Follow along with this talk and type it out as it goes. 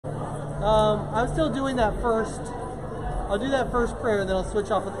I'm still doing that first. I'll do that first prayer, and then I'll switch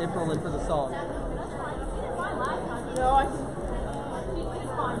off with April and for the song. No, I can.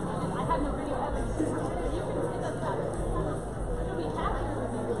 It's fine. I have no video evidence. You can hit us up. You'll be happier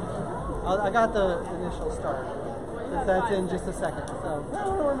with you. I got the initial start. That's in just a second. So I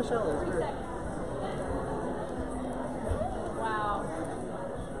don't know where Michelle is. Wow.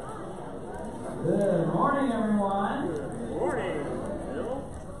 Good morning, everyone. Good morning.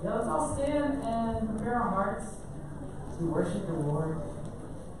 Yeah, let's all stand and prepare our hearts to worship the Lord.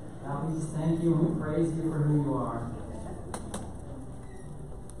 God, we just thank you and we praise you for who you are.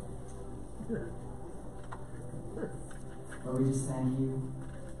 Lord, we just thank you.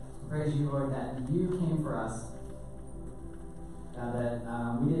 Praise you, Lord, that you came for us. God, that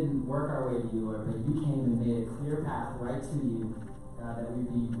we didn't work our way to you, Lord, but you came and made a clear path right to you. God, that we'd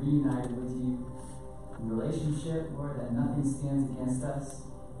be reunited with you in relationship, Lord, that nothing stands against us.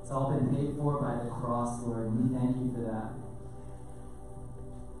 It's all been paid for by the cross, Lord, and we thank you for that.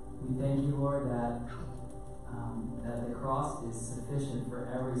 We thank you, Lord, that the cross is sufficient for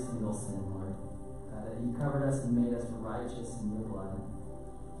every single sin, Lord. That you covered us and made us righteous in your blood.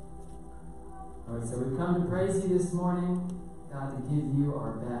 Lord, so we've come to praise you this morning, God, to give you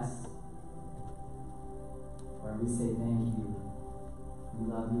our best. Lord, we say thank you. We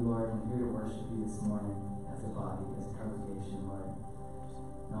love you, Lord, and we're here to worship you this morning as a body, as a congregation, Lord.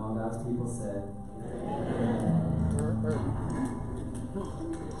 And all God's people said, Amen.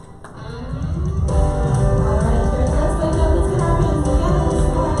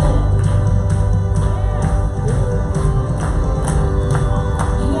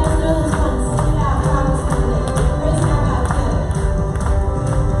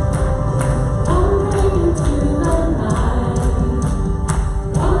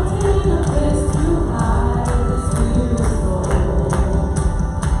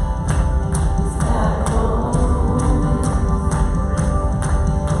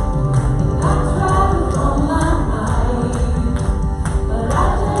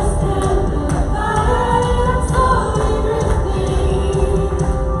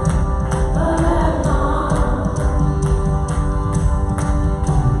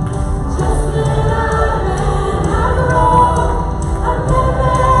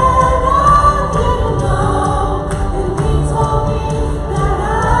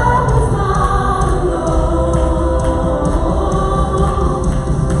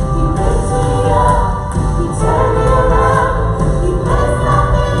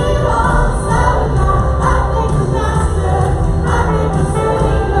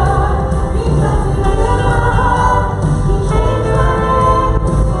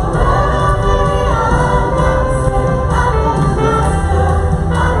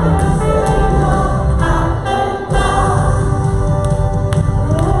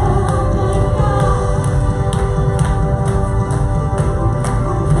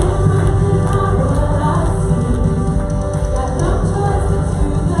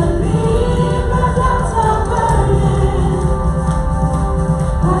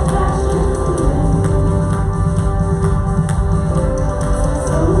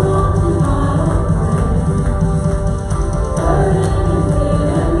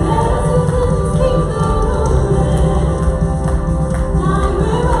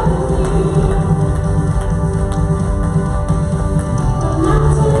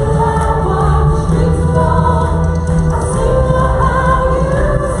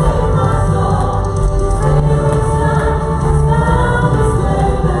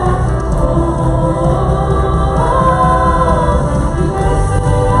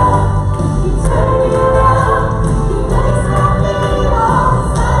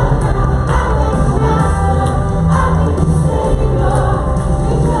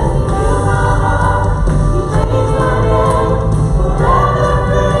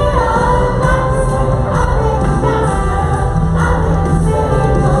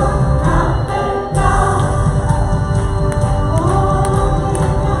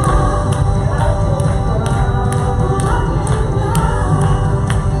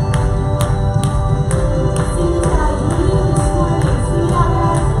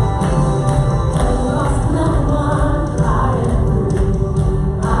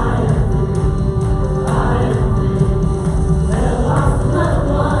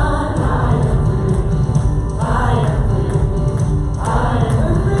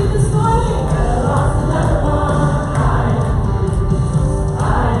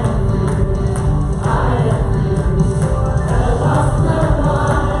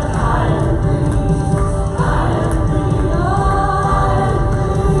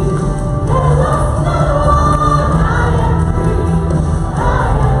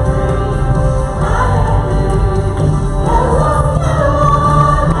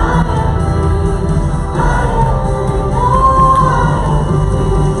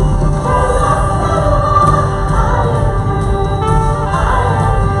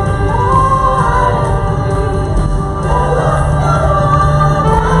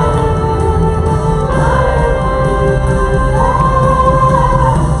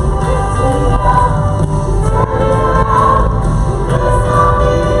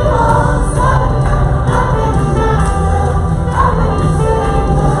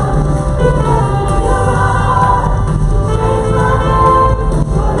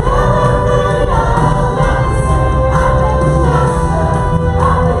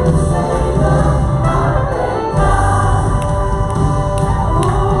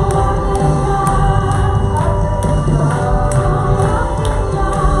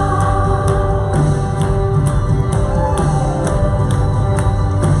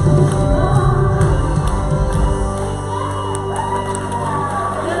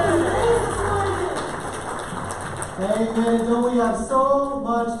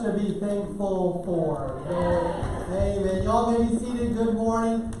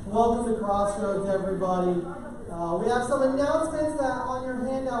 outro to everybody. We have some announcements that on your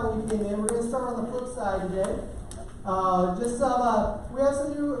handout when you came in. We're going to start on the flip side today. We have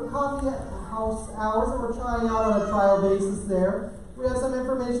some new coffee house hours that we're trying out on a trial basis there. We have some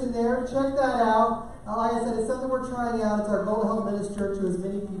information there. Check that out. Like I said, it's something we're trying out. It's our goal to help minister to as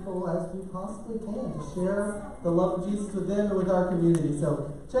many people as we possibly can, to share the love of Jesus with them and with our community.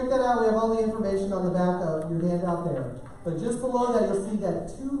 So check that out. We have all the information on the back of your handout there. But just below that, you'll see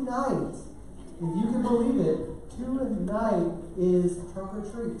that tonight, if you can believe it, tonight is trunk or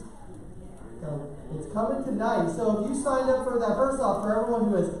treat. So it's coming tonight. So if you signed up for that, first off, for everyone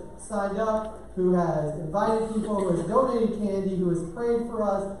who has signed up, who has invited people, who has donated candy, who has prayed for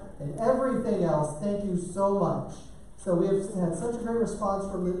us, and everything else, thank you so much. So we have had such a great response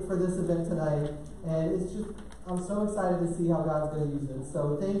for this event tonight, and it's just, I'm so excited to see how God's going to use it.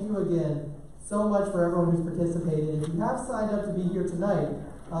 So thank you again so much for everyone who's participated. If you have signed up to be here tonight,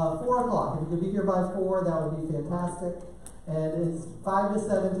 4 o'clock, if you could be here by 4, that would be fantastic. And it's 5 to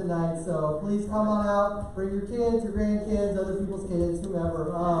 7 tonight, so please come on out, bring your kids, your grandkids, other people's kids, whomever.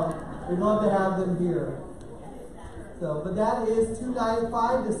 We'd love to have them here. So, but that is tonight,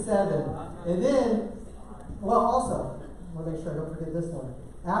 5 to 7. And then, well, also, I want to make sure I don't forget this one.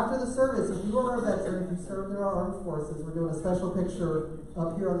 After the service, if you are a veteran, if you served in our armed forces, we're doing a special picture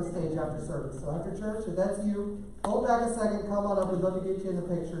up here on the stage after service. So after church, if that's you, hold back a second, come on up. We'd love to get you in the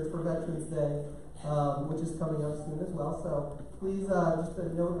pictures for Veterans Day, which is coming up soon as well. So please just a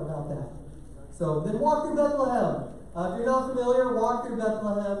note about that. So then Walk Through Bethlehem. If you're not familiar, Walk Through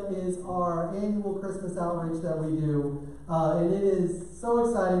Bethlehem is our annual Christmas outreach that we do. And it is so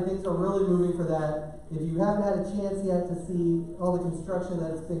exciting. Things are really moving for that. If you haven't had a chance yet to see all the construction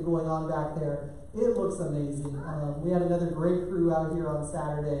that's been going on back there, it looks amazing. We had another great crew out here on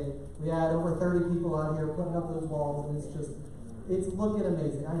Saturday. We had over 30 people out here putting up those walls, and it's looking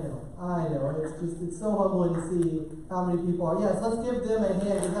amazing. I know. It's so humbling to see how many people are. Yes, let's give them a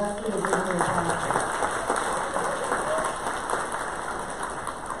hand, because that's really fantastic.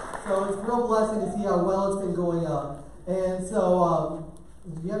 So it's a real blessing to see how well it's been going up. And so,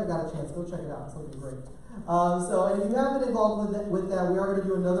 if you haven't got a chance, go check it out. It's looking great. And if you haven't been involved with that, we are going to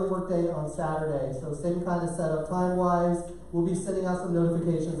do another work day on Saturday. So same kind of setup time-wise. We'll be sending out some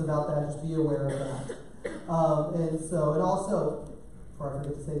notifications about that. Just be aware of that. And also, before I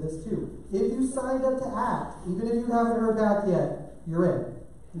forget to say this too, if you signed up to ACT, even if you haven't heard back yet, you're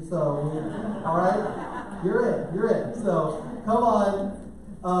in. So, all right? You're in. So, come on.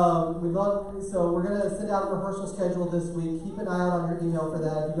 So we're going to send out a rehearsal schedule this week. Keep an eye out on your email for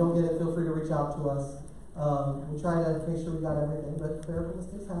that. If you don't get it, feel free to reach out to us. We'll try to make sure we got everything, but clerical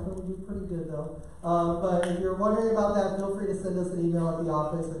mistakes happen. We do pretty good though. But if you're wondering about that, feel free to send us an email at the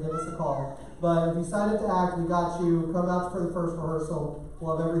office or give us a call. But if you sign up to ACT, we got you. Come out for the first rehearsal.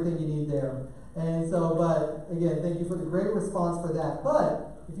 We'll have everything you need there. And so, but again, thank you for the great response for that.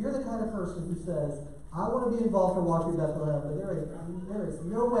 But if you're the kind of person who says, I want to be involved for Walk Through Bethlehem, but there is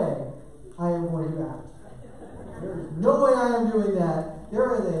no way I am going to ACT. There is no way I am doing that.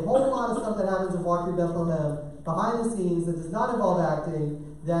 There is a whole lot of stuff that happens in Walk Through Bethlehem behind the scenes that does not involve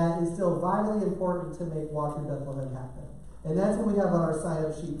acting that is still vitally important to make Walk Through Bethlehem happen. And that's what we have on our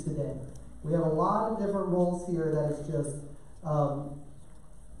sign-up sheet today. We have a lot of different roles here that is just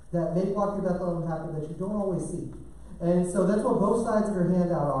that make Walk Through Bethlehem happen that you don't always see. And so that's what both sides of your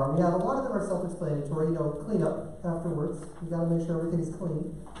handout are. We have a lot of them are self-explanatory, clean up afterwards. We've got to make sure everything's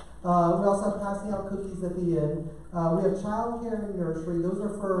clean. We also have passing out cookies at the end. We have child care and nursery. Those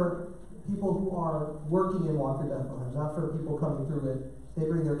are for people who are working in Walk Through Bethlehem, not for people coming through it. They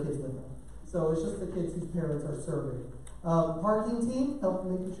bring their kids with them. So it's just the kids whose parents are serving. Parking team, help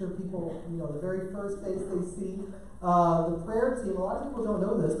making sure people, the very first face they see. The prayer team, a lot of people don't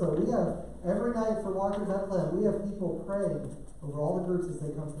know this, but we have, every night for Walk Through Bethlehem, we have people praying over all the groups as they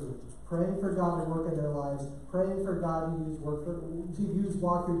come through. Praying for God to work in their lives. Praying for God to use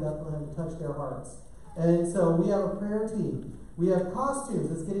Walk Through Bethlehem to touch their hearts. And so we have a prayer team. We have costumes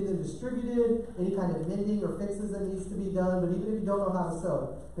that's getting them distributed, any kind of mending or fixes that needs to be done, but even if you don't know how to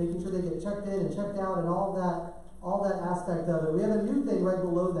sew, making sure they get checked in and checked out and all that aspect of it. We have a new thing right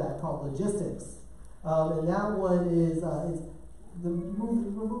below that called logistics. And that one is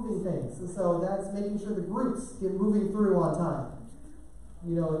removing things. So that's making sure the groups get moving through on time.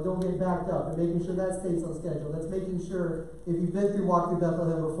 and don't get backed up, and making sure that stays on schedule. That's making sure, if you've been through Walk Through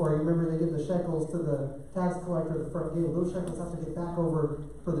Bethlehem before, you remember they give the shekels to the tax collector at the front gate. Well, those shekels have to get back over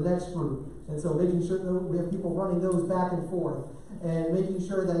for the next group. And so making sure that we have people running those back and forth. And making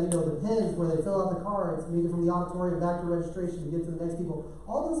sure that, the pins where they fill out the cards, make it from the auditorium back to registration to get to the next people.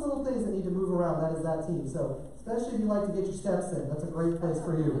 All those little things that need to move around, that is that team. So, especially if you like to get your steps in, that's a great place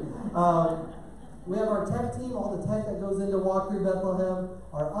for you. We have our tech team, all the tech that goes into Walk Through Bethlehem.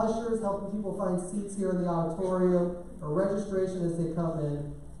 Our ushers helping people find seats here in the auditorium. Our registration as they come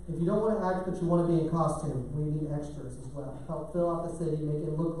in. If you don't want to act but you want to be in costume, we need extras as well. Help fill out the city, make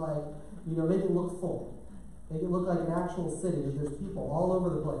it look like, make it look full. Make it look like an actual city. There's people all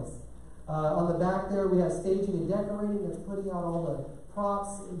over the place. On the back there, we have staging and decorating. That's putting out all the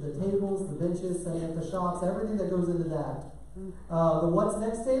props, the tables, the benches, setting up the shops, everything that goes into that. The What's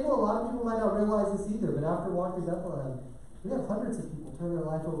Next table, a lot of people might not realize this either, but after Walk Through Bethlehem, we have hundreds of people turn their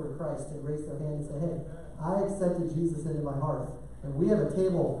life over to Christ and raise their hand and say, hey, I accepted Jesus into my heart. And we have a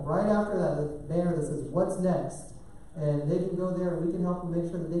table right after that, a banner that says, What's Next? And they can go there and we can help them make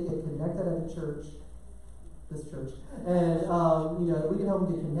sure that they get connected at a church. This church, and we can help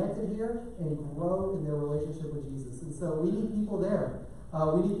them get connected here and grow in their relationship with Jesus. And so we need people there.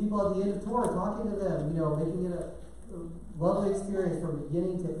 We need people at the end of tour talking to them, making it a lovely experience from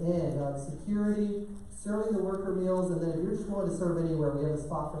beginning to end. Security, serving the worker meals, and then if you're just willing to serve anywhere, we have a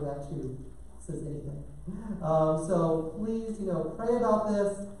spot for that too. It says anything. So please, pray about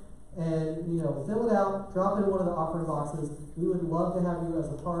this and fill it out. Drop it in one of the offering boxes. We would love to have you as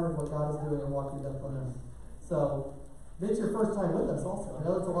a part of what God is doing in Walk Through Bethlehem. So, if it's your first time with us also, I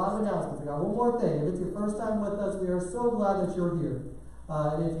know that's a lot of announcements. I got one more thing. If it's your first time with us, we are so glad that you're here.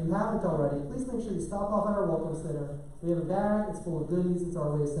 And if you haven't already, please make sure you stop off at our Welcome Center. We have a bag. It's full of goodies. It's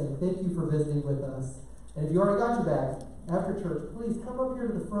our way of saying thank you for visiting with us. And if you already got your bag, after church, please come up here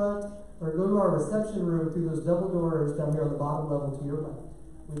to the front or go to our reception room through those double doors down here on the bottom level to your left.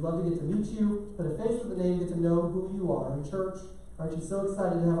 We'd love to get to meet you, put a face with a name, get to know who you are. And church, aren't you so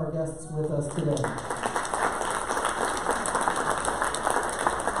excited to have our guests with us today?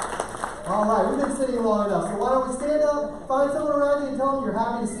 All right, we've been sitting long enough, so why don't we stand up, find someone around you, and tell them you're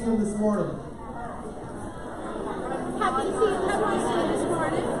happy to see them this morning. Happy to see you this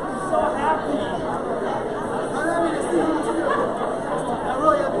morning. So happy. I'm happy to see you too. I'm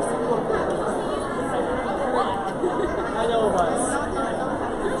really happy to see you. I know it was.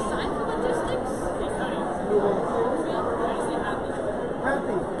 Your sign for logistics?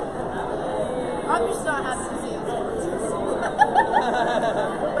 Happy. I'm just not happy to see you.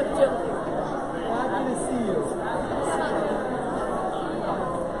 Happy to see you.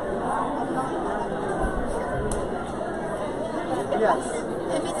 Yes.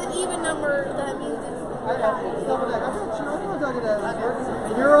 If it's an even number, that means it's... I know. Double deck. I'm not sure. I'm not talking to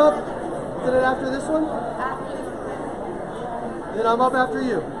You're up. Is it after this one? after. Then I'm up after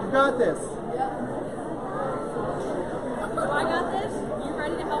you. You got this. Yep. So I got this. You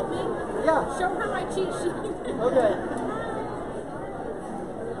ready to help me? Yeah. Show her my cheat sheet. Okay.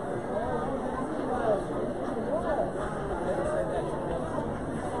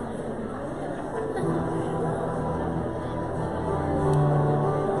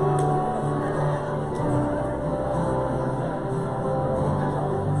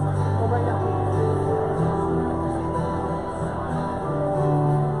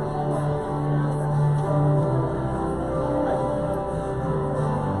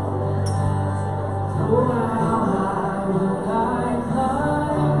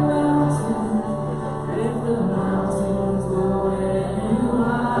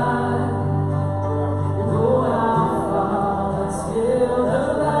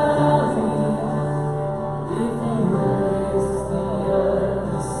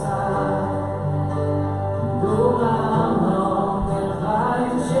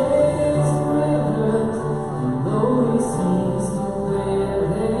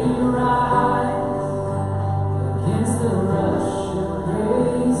 Against the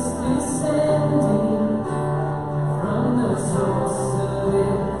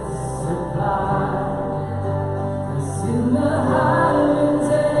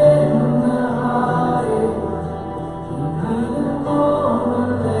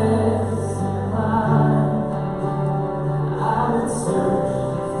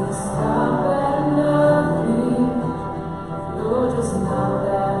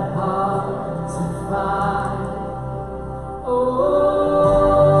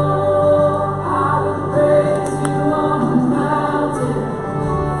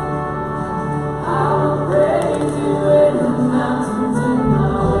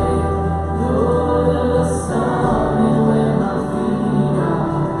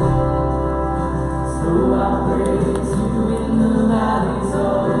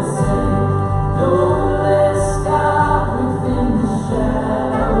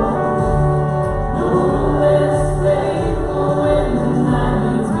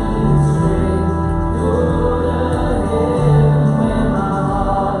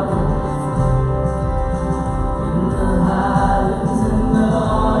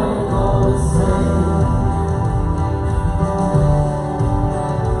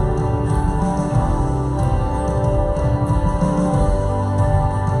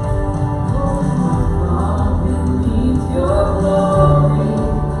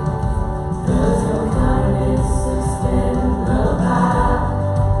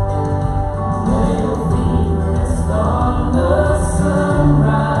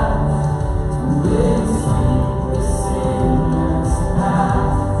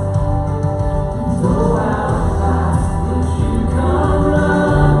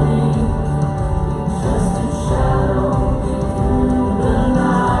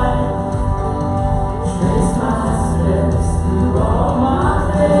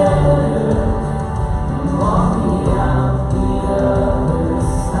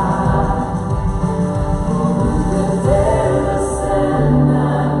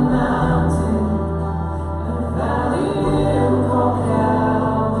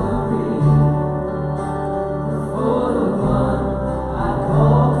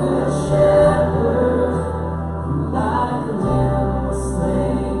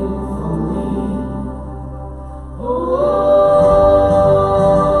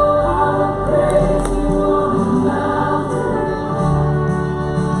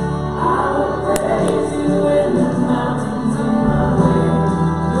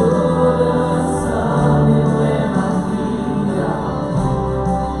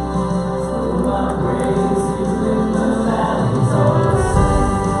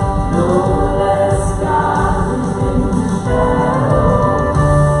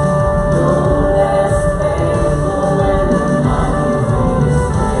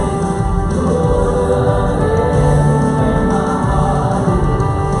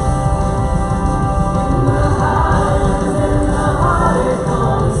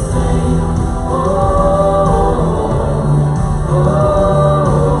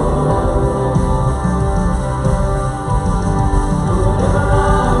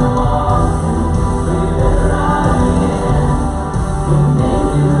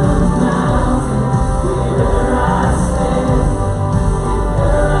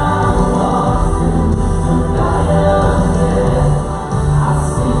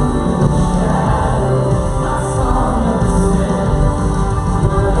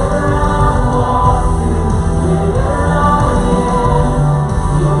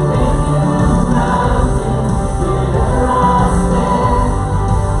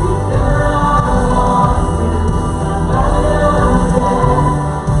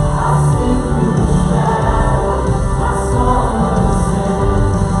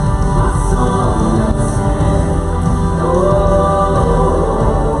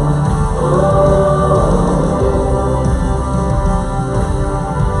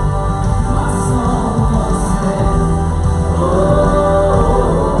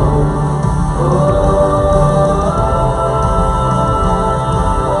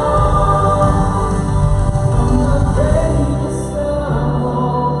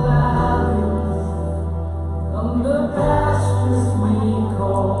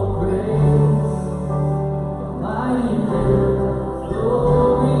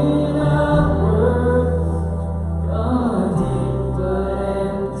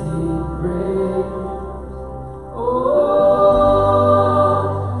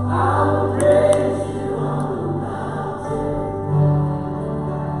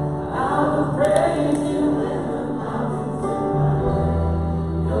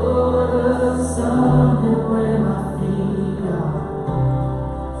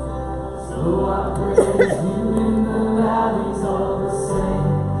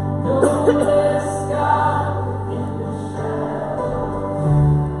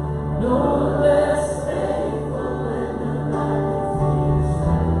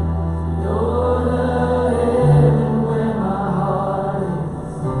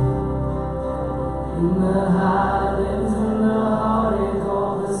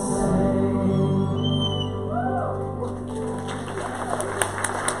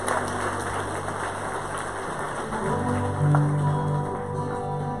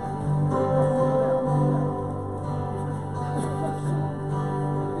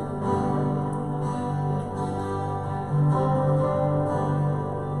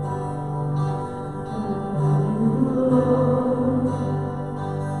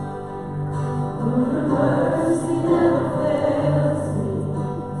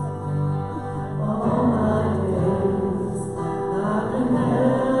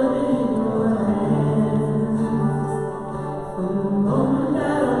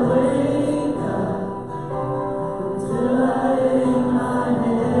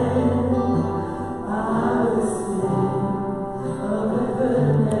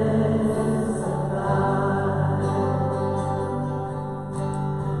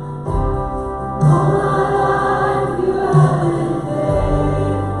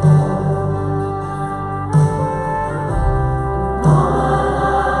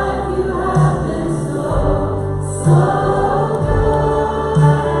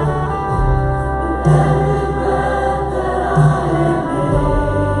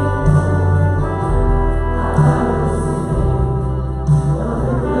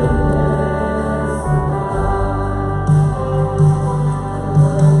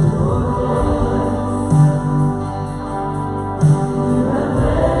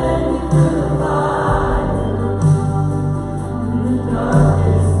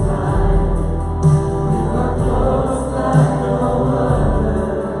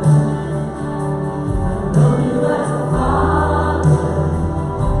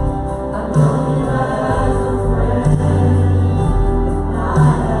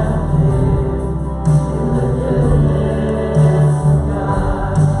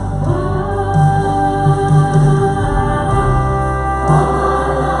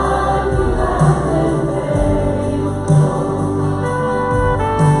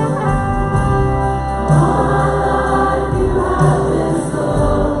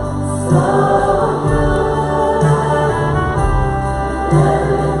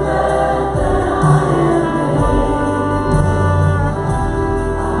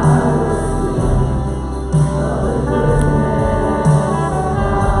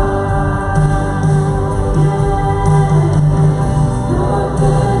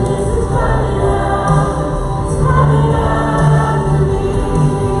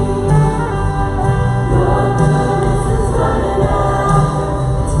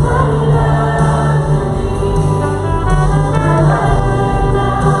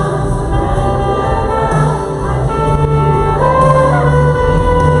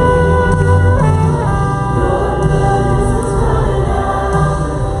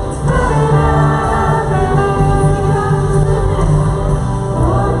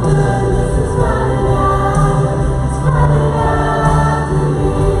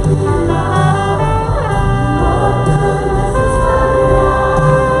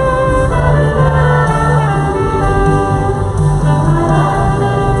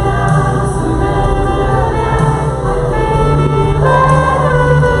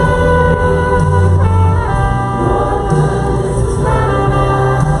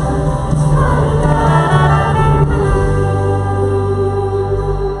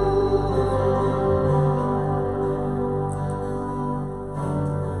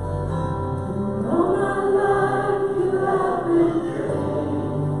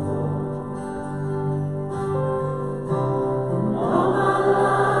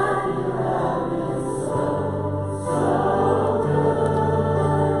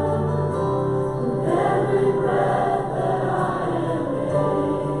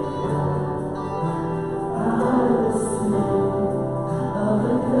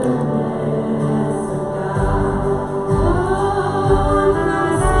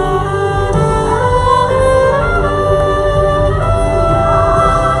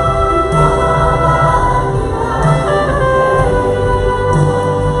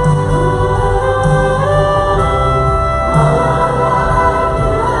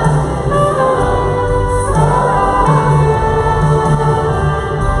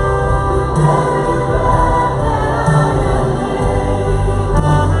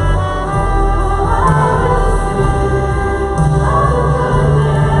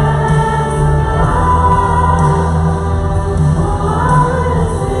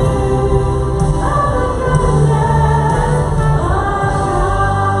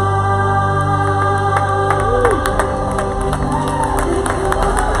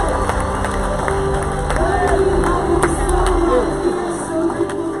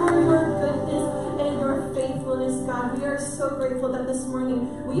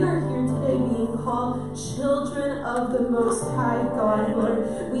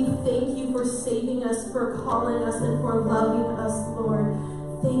for saving us, for calling us, and for loving us, Lord.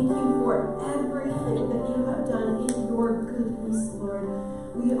 Thank you for everything that you have done in your goodness, Lord.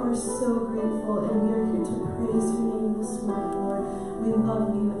 We are so grateful, and we are here to praise your name this morning, Lord. We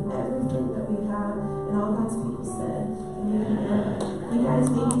love you with everything that we have, and all God's people said, amen. You guys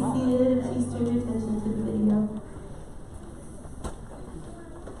may be seated, and please turn your attention to the video.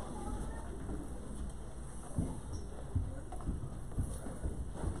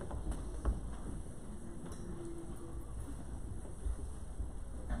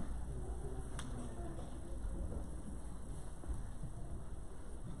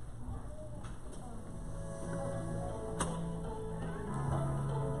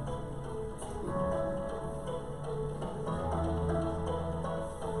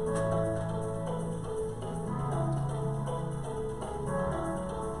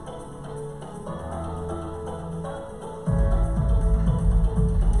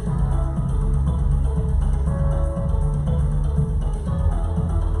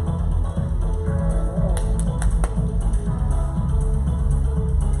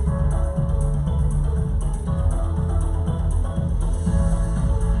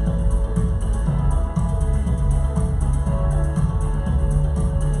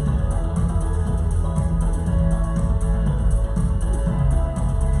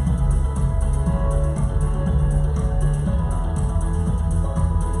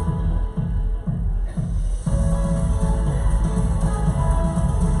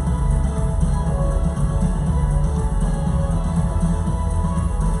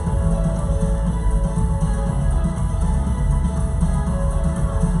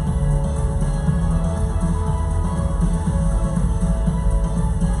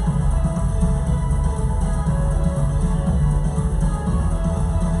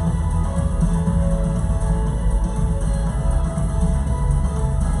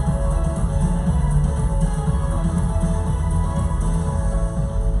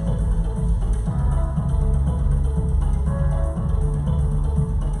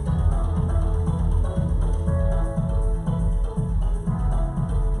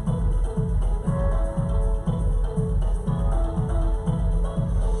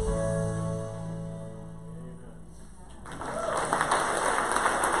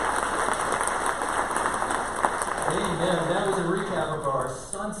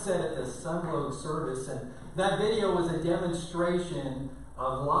 Service, and that video was a demonstration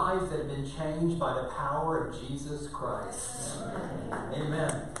of lives that have been changed by the power of Jesus Christ.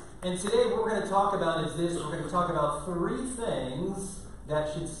 Amen. And today what we're going to talk about is this. We're going to talk about 3 things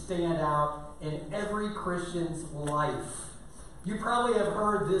that should stand out in every Christian's life. You probably have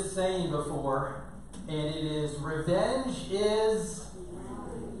heard this saying before, and it is, revenge is...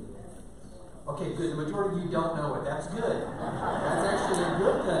 Okay, good. The majority of you don't know it. That's good. That's actually a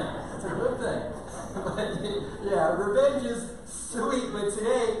good thing. It's a good thing. Yeah, revenge is sweet, but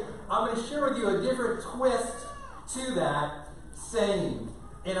today I'm going to share with you a different twist to that saying.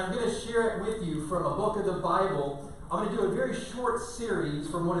 And I'm going to share it with you from a book of the Bible. I'm going to do a very short series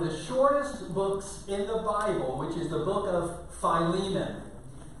from one of the shortest books in the Bible, which is the book of Philemon.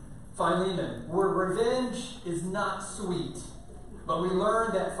 Philemon, where revenge is not sweet. But we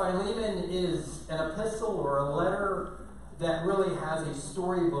learned that Philemon is an epistle or a letter that really has a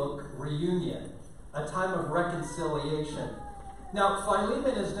storybook reunion, a time of reconciliation. Now,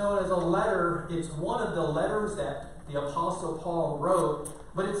 Philemon is known as a letter. It's one of the letters that the Apostle Paul wrote,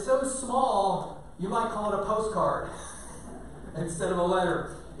 but it's so small, you might call it a postcard instead of a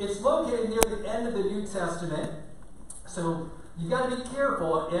letter. It's located near the end of the New Testament, so you've got to be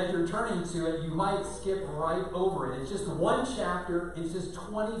careful as you're turning to it. You might skip right over it. It's just one chapter. It's just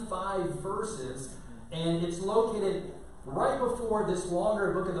 25 verses, and it's located right before this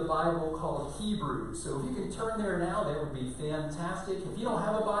longer book of the Bible called Hebrews. So if you can turn there now, that would be fantastic. If you don't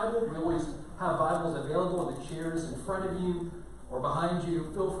have a Bible, we always have Bibles available in the chairs in front of you or behind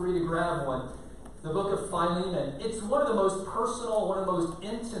you. Feel free to grab one. The book of Philemon. It's one of the most personal, one of the most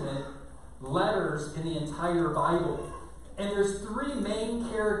intimate letters in the entire Bible. And there's 3 main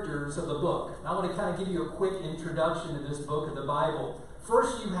characters of the book. I want to kind of give you a quick introduction to this book of the Bible.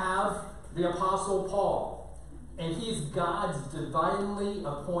 First, you have the Apostle Paul. And he's God's divinely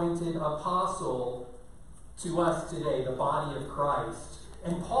appointed apostle to us today, the body of Christ.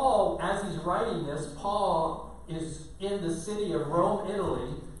 And Paul, as he's writing this, Paul is in the city of Rome,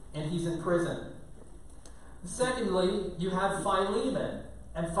 Italy, and he's in prison. Secondly, you have Philemon.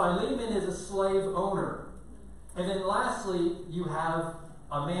 And Philemon is a slave owner. And then lastly, you have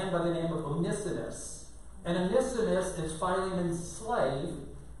a man by the name of Onesimus. And Onesimus is Philemon's slave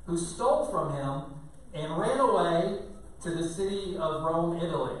who stole from him and ran away to the city of Rome,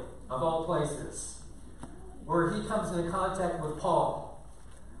 Italy. of all places, where he comes into contact with Paul.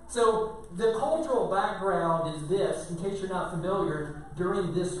 So the cultural background is this, in case you're not familiar,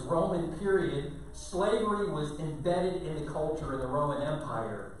 during this Roman period, slavery was embedded in the culture of the Roman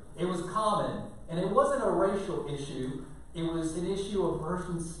Empire. It was common, and it wasn't a racial issue. It was an issue of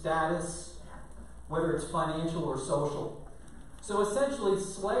person's status, whether it's financial or social. So essentially,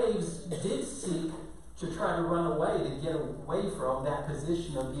 slaves did seek to try to run away, to get away from that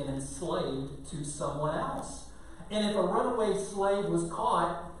position of being enslaved to someone else. And if a runaway slave was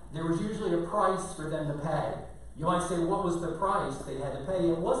caught, there was usually a price for them to pay. You might say, what was the price they had to pay?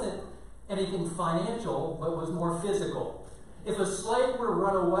 It wasn't anything financial, but it was more physical. If a slave were to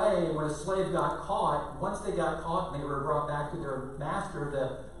run away, when a slave got caught, once they got caught and they were brought back to their master,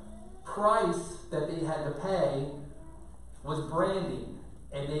 the price that they had to pay was branding,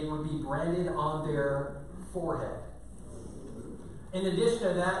 and they would be branded on their forehead. In addition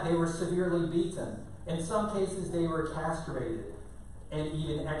to that, they were severely beaten. In some cases, they were castrated and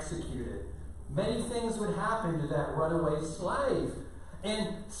even executed. Many things would happen to that runaway slave.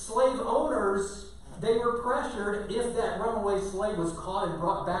 And slave owners, they were pressured. If that runaway slave was caught and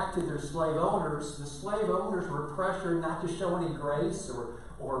brought back to their slave owners, the slave owners were pressured not to show any grace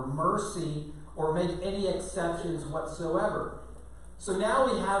or mercy or make any exceptions whatsoever. So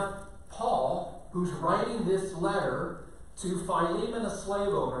now we have Paul, who's writing this letter to Philemon, a slave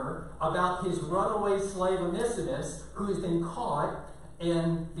owner, about his runaway slave Onesimus, who has been caught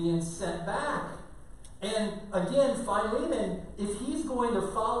and being sent back. And again, Philemon, if he's going to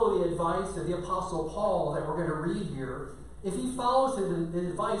follow the advice of the Apostle Paul that we're going to read here, if he follows the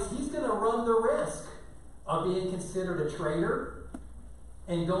advice, he's going to run the risk of being considered a traitor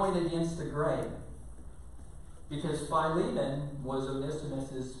and going against the grain. Because Philemon was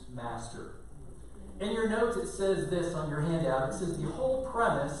Onesimus' master. In your notes, it says this on your handout. It says, the whole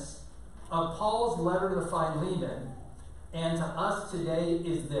premise of Paul's letter to Philemon and to us today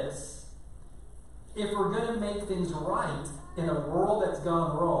is this. If we're going to make things right in a world that's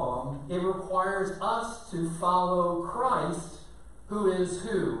gone wrong, it requires us to follow Christ, who is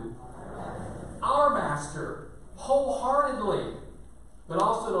who? Our master, wholeheartedly, but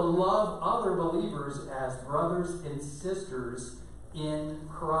also to love other believers as brothers and sisters in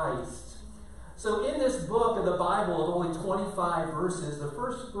Christ. So in this book of the Bible of only 25 verses, the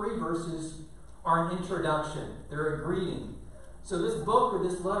first 3 verses are an introduction. They're a greeting. So this book or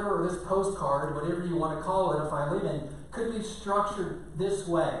this letter or this postcard, whatever you want to call it, of Philemon, could be structured this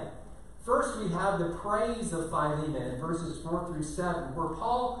way. First, we have the praise of Philemon in verses 4 through 7, where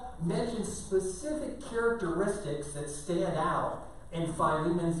Paul mentions specific characteristics that stand out in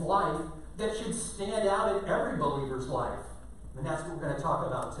Philemon's life that should stand out in every believer's life. And that's what we're going to talk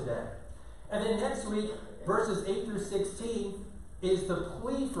about today. And then next week, verses 8 through 16, is the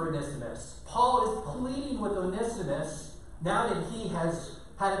plea for Onesimus. Paul is pleading with Onesimus, now that he has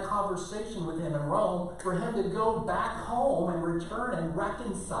had a conversation with him in Rome, for him to go back home and return and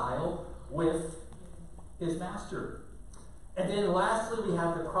reconcile with his master. And then lastly, we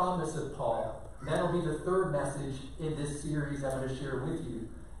have the promise of Paul. That'll be the third message in this series I'm going to share with you.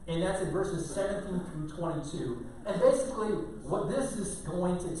 And that's in verses 17 through 22. And basically, what this is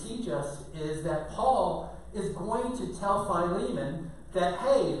going to teach us is that Paul is going to tell Philemon that,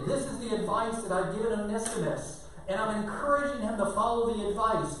 hey, this is the advice that I've given Onesimus, and I'm encouraging him to follow the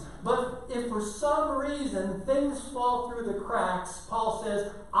advice. But if for some reason things fall through the cracks, Paul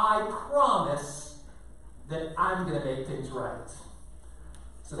says, I promise that I'm going to make things right.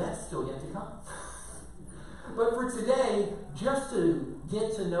 So that's still yet to come. But for today, just to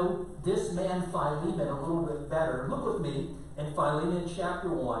get to know this man Philemon a little bit better, look with me in Philemon chapter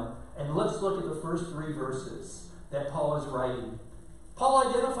 1, and let's look at the first 3 verses that Paul is writing. Paul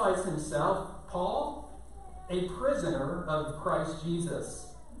identifies himself, Paul, a prisoner of Christ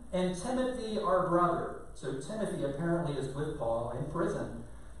Jesus, and Timothy, our brother. So Timothy apparently is with Paul in prison.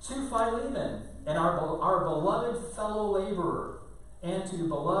 To Philemon, and our beloved fellow laborer, and to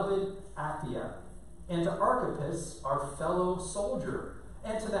beloved Apphia, and to Archippus, our fellow soldier,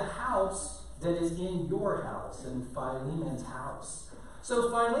 and to the house that is in your house, in Philemon's house. So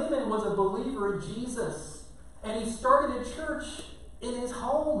Philemon was a believer in Jesus, and he started a church in his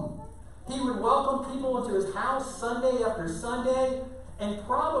home. He would welcome people into his house Sunday after Sunday, and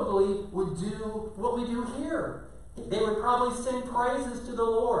probably would do what we do here. They would probably sing praises to the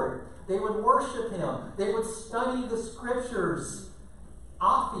Lord. They would worship him. They would study the scriptures.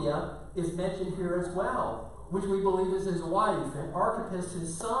 Apphia is mentioned here as well, which we believe is his wife, and Archippus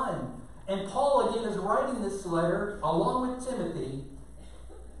his son. And Paul again is writing this letter along with Timothy,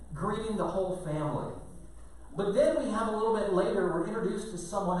 greeting the whole family. But then we have a little bit later, we're introduced to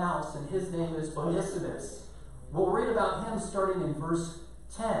someone else, and his name is Onesimus. We'll read about him starting in verse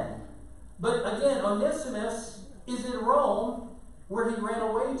 10. But again, Onesimus is in Rome, where he ran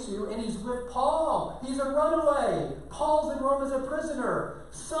away to, and he's with Paul. He's a runaway. Paul's in Rome as a prisoner.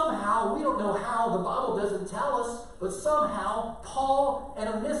 Somehow, we don't know how, the Bible doesn't tell us, but somehow Paul and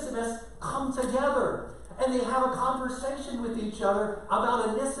Onesimus come together. And they have a conversation with each other about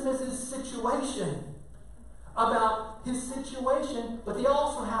Onesimus' situation. About his situation, but they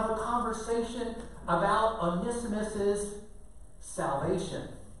also have a conversation about Onesimus' salvation.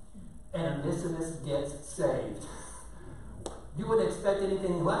 And Onesimus gets saved. You wouldn't expect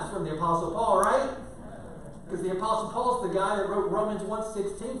anything less from the Apostle Paul, right? Because the Apostle Paul is the guy that wrote Romans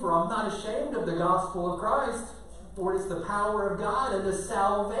 1:16, for I'm not ashamed of the gospel of Christ, for it is the power of God and the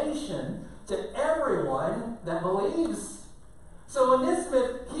salvation to everyone that believes. So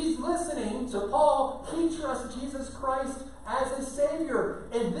Onesimus, he's listening to Paul. He trusts Jesus Christ as his Savior.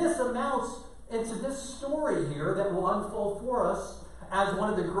 And this amounts into this story here that will unfold for us as one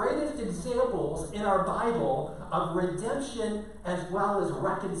of the greatest examples in our Bible of redemption as well as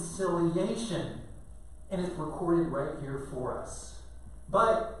reconciliation. And it's recorded right here for us.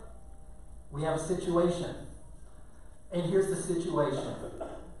 But we have a situation. And here's the situation.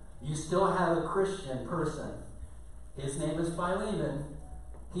 You still have a Christian person. His name is Philemon.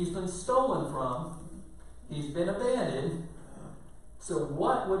 He's been stolen from. He's been abandoned. So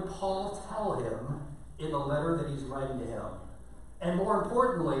what would Paul tell him in the letter that he's writing to him? And more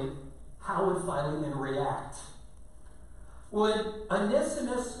importantly, how would Philemon react? Would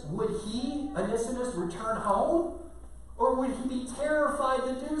Onesimus return home? Or would he be terrified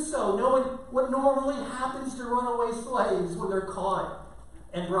to do so, knowing what normally happens to runaway slaves when they're caught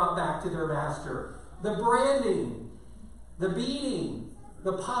and brought back to their master? The branding, the beating,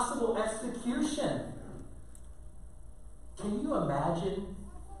 the possible execution. Can you imagine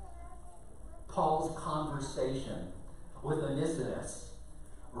Paul's conversation with Onesimus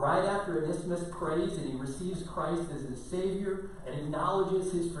right after Onesimus prays and he receives Christ as his Savior and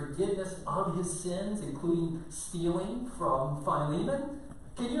acknowledges his forgiveness of his sins, including stealing from Philemon?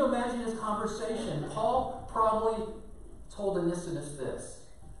 Can you imagine his conversation? Paul probably told Onesimus this.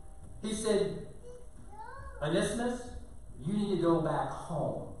 He said, Onesimus, you need to go back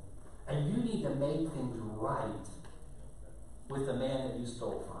home and you need to make things right with the man that you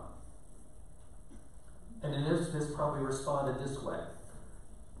stole from. And Onesimus probably responded this way.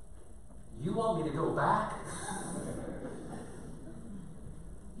 You want me to go back?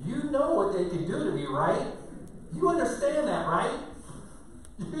 You know what they could do to me, right? You understand that, right?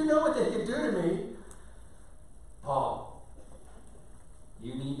 You know what they could do to me. Paul,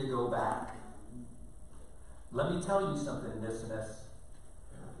 you need to go back. Let me tell you something, Onesimus.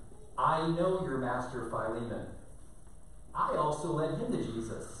 I know your master Philemon. I also led him to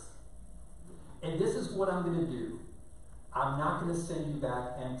Jesus. And this is what I'm going to do. I'm not going to send you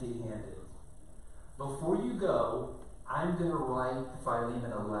back empty-handed. Before you go, I'm going to write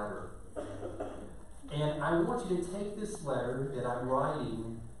Philemon a letter. And I want you to take this letter that I'm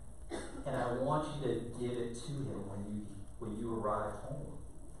writing, and I want you to give it to him when you arrive home.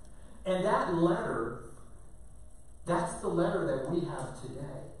 And that letter, that's the letter that we have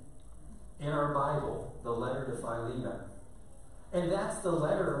today in our Bible, the letter to Philemon. And that's the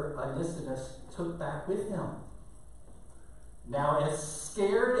letter Onesimus took back with him. Now, as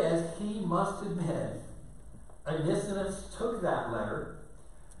scared as he must have been, Onesimus took that letter,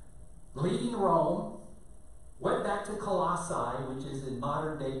 leaving Rome, went back to Colossae, which is in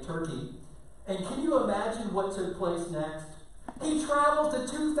modern-day Turkey. And can you imagine what took place next? He travels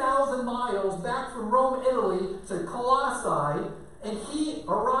to 2,000 miles back from Rome, Italy, to Colossae, and he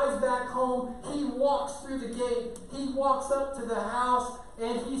arrives back home. He walks through the gate. He walks up to the house,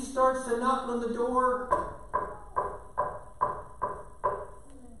 and he starts to knock on the door.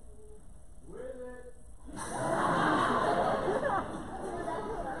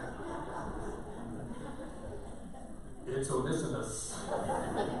 It's Onesimus.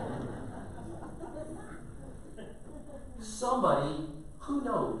 Somebody, who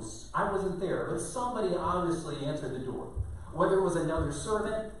knows? I wasn't there, but somebody obviously answered the door. Whether it was another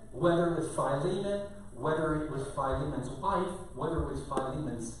servant, whether it was Philemon, whether it was Philemon's wife, whether it was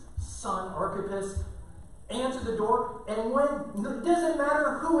Philemon's son, Archippus, answered the door. And it doesn't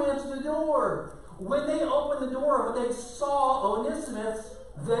matter who answered the door. When they opened the door, when they saw Onesimus,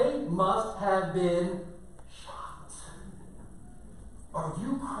 they must have been shocked. Are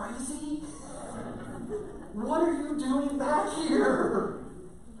you crazy? What are you doing back here?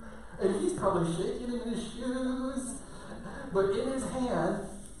 And he's probably shaking in his shoes. But in his hand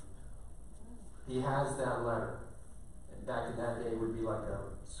he has that letter. And back in that day, it would be like a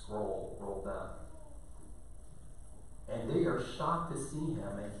scroll rolled up. And they are shocked to see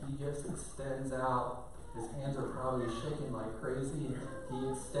him, and he just extends out. His hands are probably shaking like crazy. He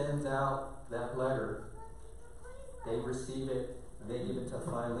extends out that letter. They receive it. They give it to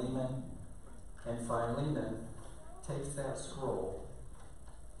Philemon. And Philemon takes that scroll.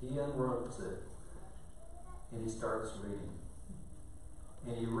 He unropes it. And he starts reading.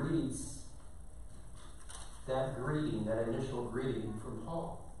 And he reads that greeting, that initial greeting from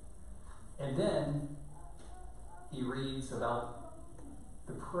Paul. And then he reads about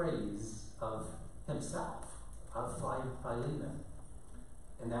the praise of himself, of Philemon.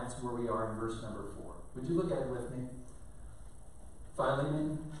 And that's where we are in verse number 4. Would you look at it with me?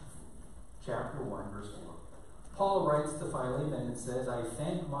 Philemon, chapter 1, verse 4. Paul writes to Philemon and says, I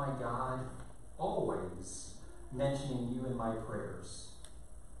thank my God always, mentioning you in my prayers.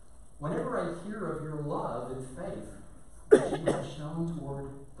 Whenever I hear of your love and faith which you have shown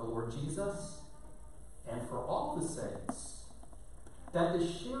toward the Lord Jesus and for all the saints, that the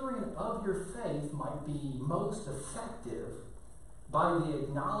sharing of your faith might be most effective by the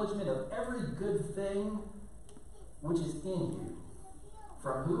acknowledgement of every good thing which is in you.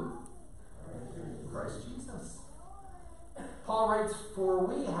 From who? Christ Jesus. Paul writes, for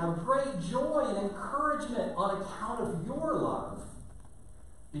we have great joy and encouragement on account of your love,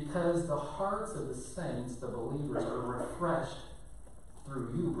 because the hearts of the saints, the believers, are refreshed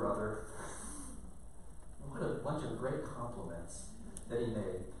through you, brother. What a bunch of great compliments that he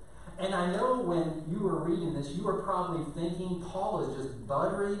made. And I know when you were reading this, you were probably thinking Paul is just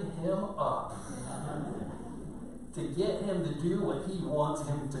buttering him up to get him to do what he wants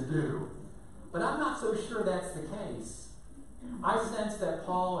him to do. But I'm not so sure that's the case. I sense that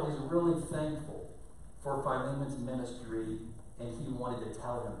Paul is really thankful for Philemon's ministry, and he wanted to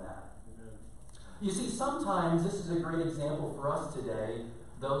tell him that. You see, sometimes this is a great example for us today,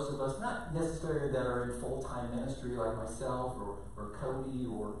 those of us, not necessarily that are in full-time ministry like myself or Cody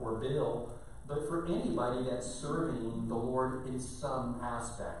or Bill, but for anybody that's serving the Lord in some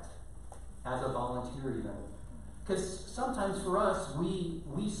aspect as a volunteer even. Because sometimes for us, we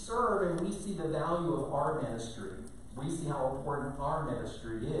serve and we see the value of our ministry. We see how important our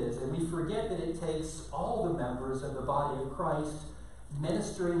ministry is, and we forget that it takes all the members of the body of Christ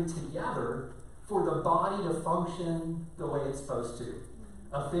ministering together for the body to function the way it's supposed to,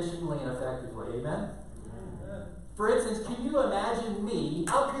 efficiently and effectively. Amen? Amen. For instance, can you imagine me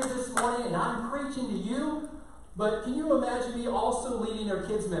up here this morning and I'm preaching to you, but can you imagine me also leading our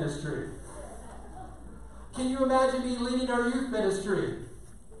kids' ministry? Can you imagine me leading our youth ministry?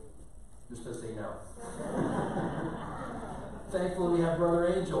 You're supposed to say no. Thankfully, we have Brother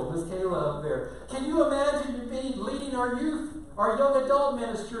Angel, Miss Kayla up there. Can you imagine me leading our youth, our young adult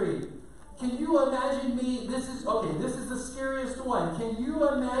ministry? Can you imagine me, this is the scariest one. Can you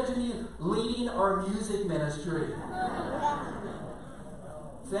imagine me leading our music ministry?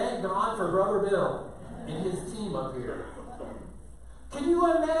 Thank God for Brother Bill and his team up here. Can you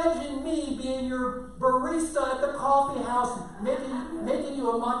imagine me being your barista at the coffee house, making you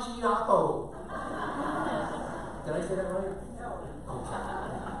a macchiato? Did I say that right? Okay.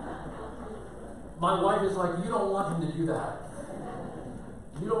 My wife is like, you don't want him to do that.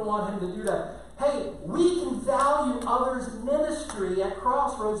 You don't want him to do that. Hey, we can value others' ministry at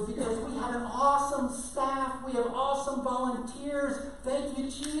Crossroads because we have an awesome staff. We have awesome volunteers. Thank you,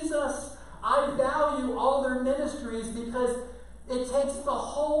 Jesus. I value all their ministries because it takes the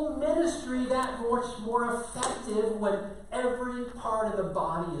whole ministry that much more effective when every part of the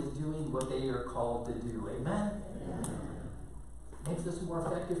body is doing what they are called to do. Amen? Amen. Makes us more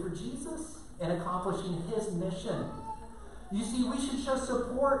effective for Jesus and accomplishing his mission. You see, we should show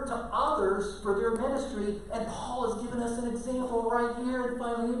support to others for their ministry, and Paul has given us an example right here in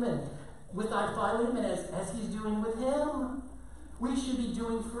Philemon, with Philemon as he's doing with him. We should be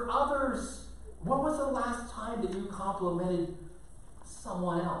doing for others. When was the last time that you complimented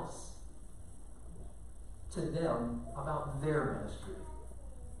someone else to them about their ministry?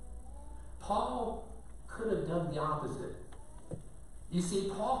 Paul could have done the opposite. You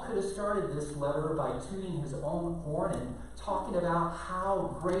see, Paul could have started this letter by tooting his own horn and talking about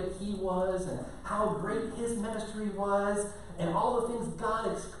how great he was and how great his ministry was and all the things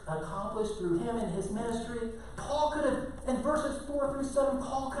God accomplished through him and his ministry. Paul could have, in verses 4 through 7,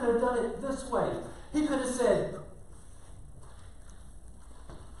 Paul could have done it this way. He could have said,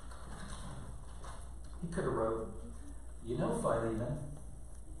 he could have wrote, you know, Philemon,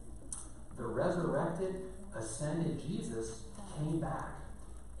 the resurrected, ascended Jesus came back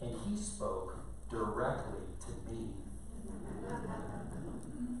and he spoke directly to me.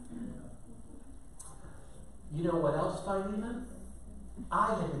 You know what else, Philemon? I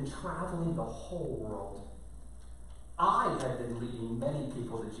have been traveling the whole world. I have been leading many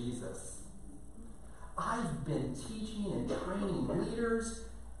people to Jesus. I've been teaching and training leaders,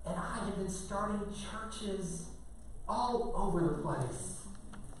 and I have been starting churches all over the place.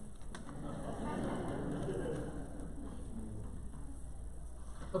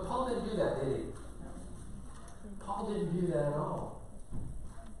 But Paul didn't do that, did he? Paul didn't do that at all.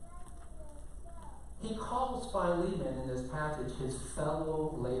 He calls Philemon in this passage his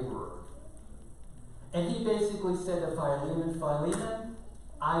fellow laborer. And he basically said to Philemon, Philemon,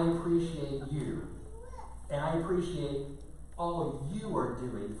 I appreciate you. And I appreciate all you are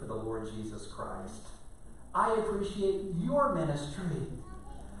doing for the Lord Jesus Christ. I appreciate your ministry.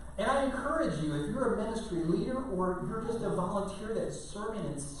 And I encourage you, if you're a ministry leader or you're just a volunteer that's serving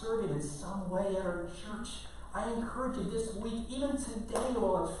in some way at our church, I encourage you this week, even today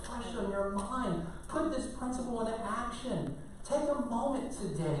while it's fresh on your mind, put this principle into action. Take a moment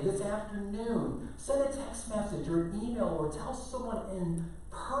today, this afternoon, send a text message or an email or tell someone in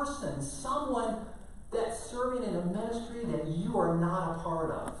person, someone that's serving in a ministry that you are not a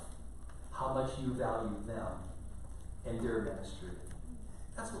part of, how much you value them and their ministry.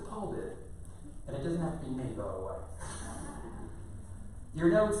 That's what Paul did. And it doesn't have to be me, by the way. Your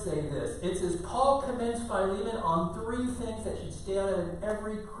notes say this. It says, Paul commends Philemon on 3 things that should stand out in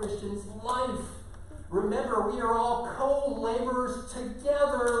every Christian's life. Remember, we are all co-laborers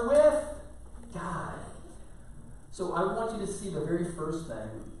together with God. So I want you to see the very first thing,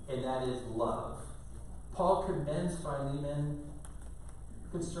 and that is love. Paul commends Philemon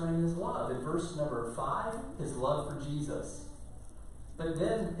concerning his love. In verse number 5, his love for Jesus. But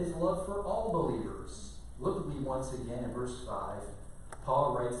then his love for all believers. Look at me once again in verse 5.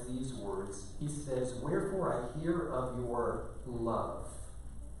 Paul writes these words. He says, wherefore I hear of your love.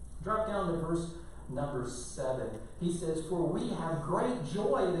 Drop down to verse number 7. He says, for we have great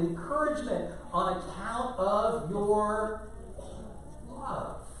joy and encouragement on account of your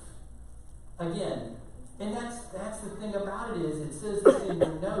love. Again, and that's the thing about it is, it says this in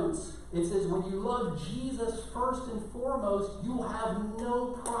your notes. It says, when you love Jesus first and foremost, you'll have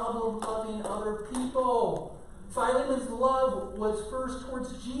no problem loving other people. Philemon's love was first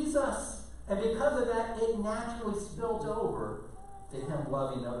towards Jesus. And because of that, it naturally spilled over to him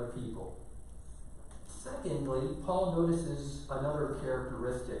loving other people. Secondly, Paul notices another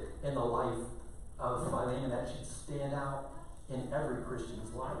characteristic in the life of Philemon that should stand out in every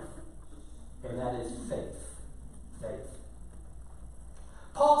Christian's life. And that is faith. Faith.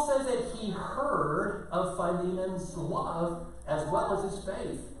 Paul says that he heard of Philemon's love as well as his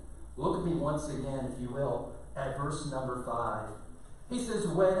faith. Look at me once again, if you will, at verse number 5. He says,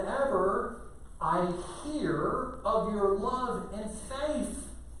 whenever I hear of your love and faith.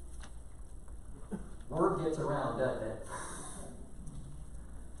 Word gets around, doesn't it?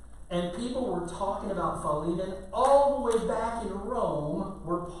 And people were talking about Philemon all the way back in Rome,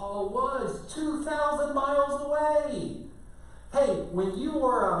 where Paul was, 2,000 miles away. Hey, when you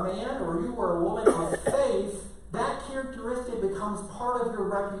are a man or you are a woman of faith, that characteristic becomes part of your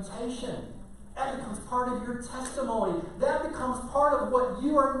reputation. That becomes part of your testimony. That becomes part of what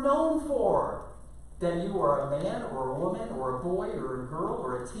you are known for. That you are a man or a woman or a boy or a girl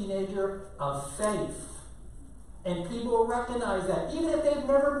or a teenager of faith. And people recognize that, even if they've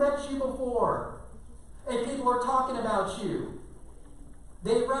never met you before. And people are talking about you.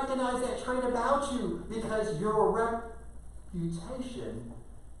 They recognize that trait about you because your reputation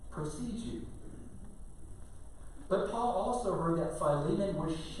precedes you. But Paul also heard that Philemon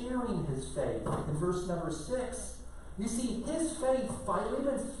was sharing his faith. In verse number 6, you see, his faith,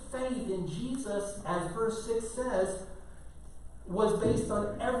 Philemon's faith in Jesus, as verse 6 says, was based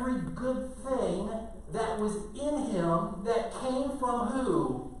on every good thing that was in him that came from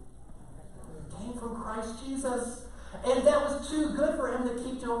who? Came from Christ Jesus. And that was too good for him to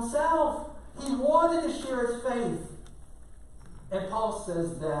keep to himself. He wanted to share his faith. And Paul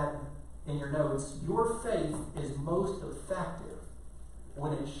says that in your notes, your faith is most effective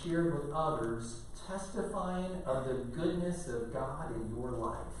when it's shared with others, testifying of the goodness of God in your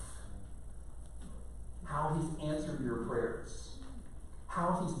life. How he's answered your prayers.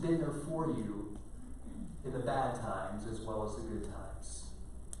 How he's been there for you in the bad times as well as the good times.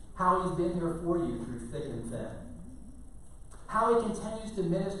 How he's been there for you through thick and thin. How he continues to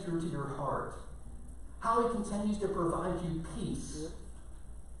minister to your heart. How he continues to provide you peace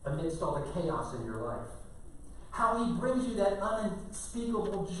amidst all the chaos in your life. How he brings you that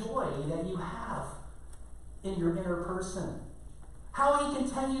unspeakable joy that you have in your inner person. How he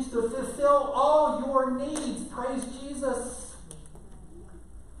continues to fulfill all your needs. Praise Jesus.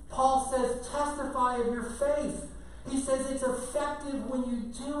 Paul says, testify of your faith. He says it's effective when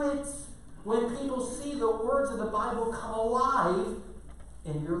you do it. When people see the words of the Bible come alive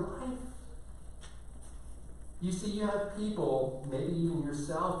in your life. You see, you have people, maybe even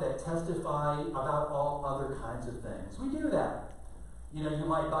yourself, that testify about all other kinds of things. We do that. You know, you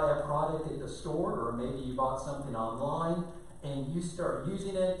might buy a product at the store, or maybe you bought something online, and you start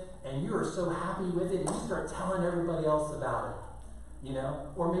using it, and you are so happy with it, and you start telling everybody else about it. You know,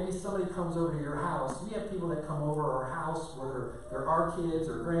 or maybe somebody comes over to your house. We have people that come over our house, whether they're our kids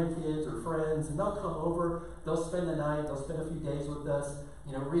or grandkids or friends, and they'll come over, they'll spend the night, they'll spend a few days with us.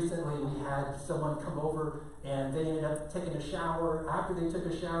 You know, recently we had someone come over and they ended up taking a shower. After they took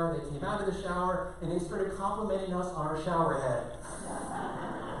a shower, they came out of the shower and they started complimenting us on our shower head.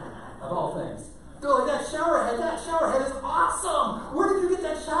 Of all things. They're like, that shower head is awesome! Where did you get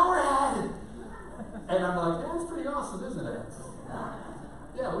that shower head? And I'm like, yeah, it's pretty awesome, isn't it?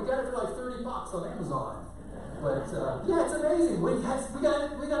 Yeah, we got it for like $30 on Amazon. But yeah, it's amazing. We got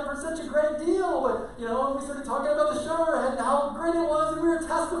it for such a great deal. But you know, we started talking about the shower head and how great it was, and we were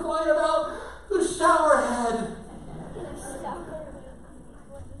testifying about the shower head.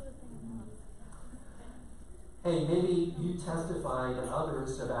 Hey, maybe you testify to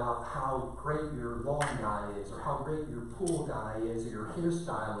others about how great your lawn guy is, or how great your pool guy is, or your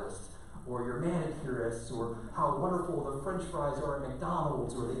hairstylist, or your manicurist, or how wonderful the French fries are at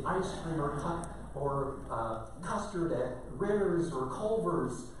McDonald's, or the ice cream or custard at Ritter's or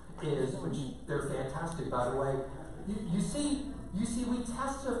Culver's is, which they're fantastic, by the way. You see, we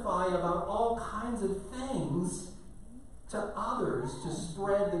testify about all kinds of things to others to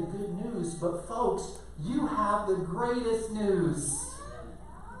spread the good news. But folks, you have the greatest news.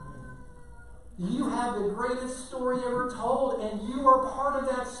 You have the greatest story ever told, and you are part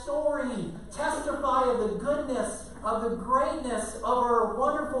of that story. Testify of the goodness, of the greatness of our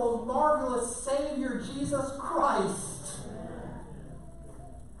wonderful, marvelous Savior, Jesus Christ.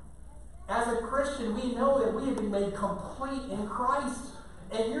 As a Christian, we know that we have been made complete in Christ.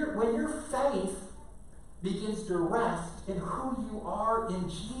 And when your faith begins to rest in who you are in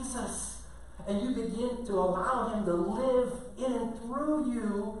Jesus, and you begin to allow Him to live in and through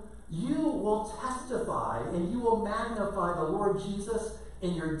you, you will testify and you will magnify the Lord Jesus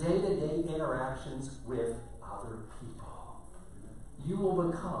in your day-to-day interactions with other people. You will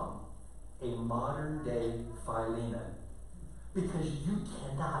become a modern-day Philemon, because you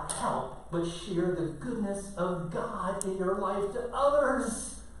cannot help but share the goodness of God in your life to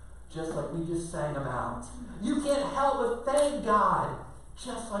others, just like we just sang about. You can't help but thank God,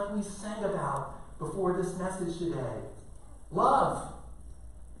 just like we sang about before this message today. Love,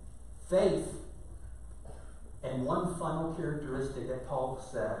 faith, and one final characteristic that Paul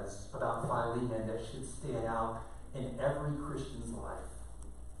says about Philemon that should stand out in every Christian's life.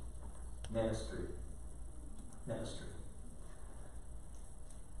 Ministry. Ministry.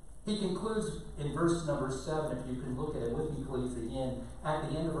 He concludes in verse number 7, if you can look at it with me please again. At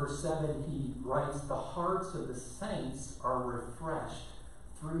the end of verse 7, he writes, the hearts of the saints are refreshed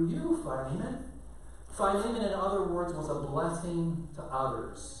through you, Philemon. Philemon, in other words, was a blessing to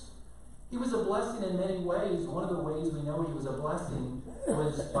others. He was a blessing in many ways. One of the ways we know he was a blessing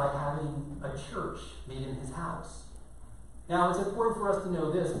was by having a church meet in his house. Now, it's important for us to know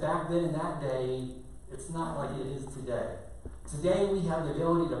this. Back then in that day, it's not like it is today. Today, we have the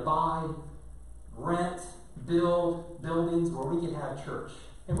ability to buy, rent, build buildings where we can have church.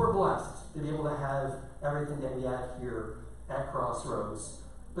 And we're blessed to be able to have everything that we have here at Crossroads.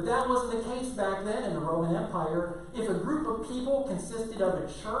 But that wasn't the case back then in the Roman Empire. If a group of people consisted of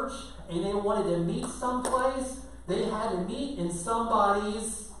a church and they wanted to meet someplace, they had to meet in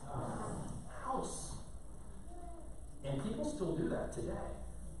somebody's house. And people still do that today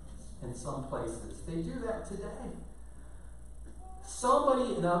in some places. They do that today.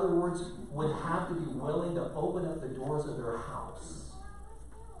 Somebody, in other words, would have to be willing to open up the doors of their house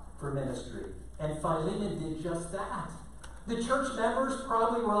for ministry. And Philemon did just that. The church members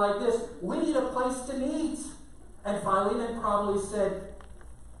probably were like this, we need a place to meet. And Philemon probably said,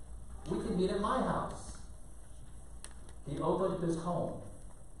 we can meet at my house. He opened up his home.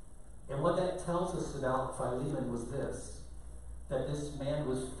 And what that tells us about Philemon was this, that this man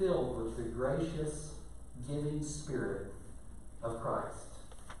was filled with the gracious, giving spirit of Christ.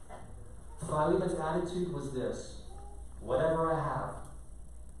 Philemon's attitude was this, whatever I have,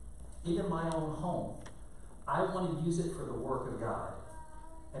 even my own home, I want to use it for the work of God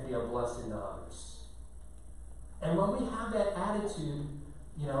and be a blessing to others. And when we have that attitude,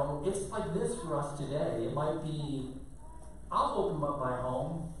 you know, it's like this for us today. It might be, I'll open up my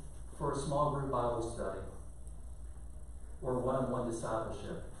home for a small group Bible study or one-on-one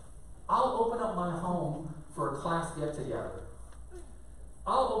discipleship. I'll open up my home for a class get-together.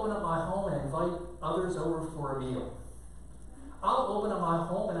 I'll open up my home and invite others over for a meal. I'll open up my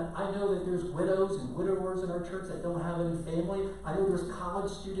home, and I know that there's widows and widowers in our church that don't have any family. I know there's college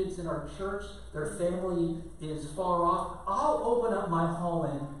students in our church, their family is far off. I'll open up my home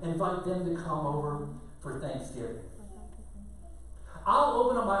and invite them to come over for Thanksgiving. I'll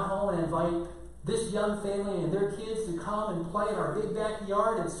open up my home and invite this young family and their kids to come and play in our big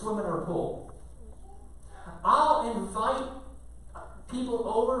backyard and swim in our pool. I'll invite people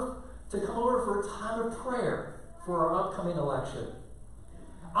over to come over for a time of prayer for our upcoming election.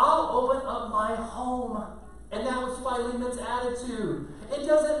 I'll open up my home. And that was Philemon's attitude. It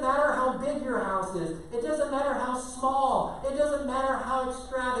doesn't matter how big your house is. It doesn't matter how small. It doesn't matter how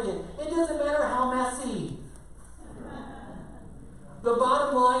extravagant. It doesn't matter how messy. The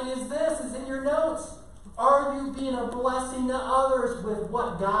bottom line is this, is in your notes. Are you being a blessing to others with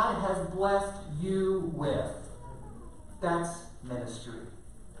what God has blessed you with? That's ministry.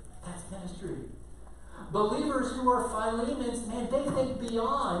 That's ministry. Believers who are Philemons, man, they think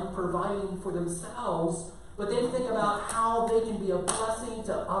beyond providing for themselves, but they think about how they can be a blessing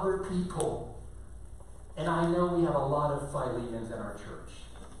to other people. And I know we have a lot of Philemons in our church.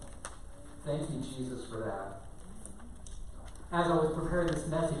 Thank you, Jesus, for that. As I was preparing this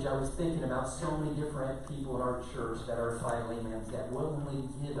message, I was thinking about so many different people in our church that are Philemons, that willingly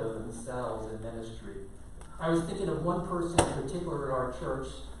give of themselves in ministry. I was thinking of one person in particular in our church.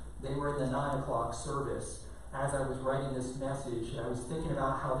 They were in the 9 o'clock service. As I was writing this message, I was thinking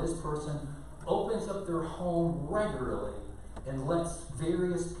about how this person opens up their home regularly and lets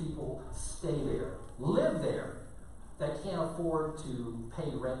various people stay there, live there, that can't afford to pay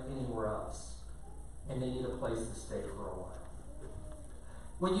rent anywhere else. And they need a place to stay for a while.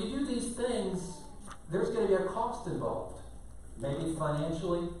 When you do these things, there's going to be a cost involved. Maybe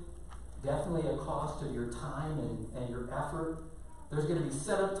financially, definitely a cost of your time and your effort. There's going to be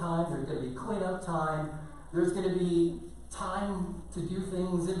setup time, there's going to be cleanup time, there's going to be time to do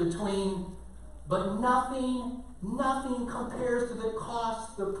things in between. But nothing compares to the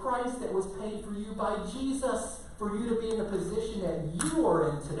cost, the price that was paid for you by Jesus, for you to be in the position that you are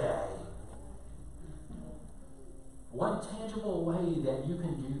in today. One tangible way that you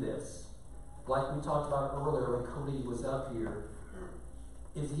can do this, like we talked about earlier when Cody was up here,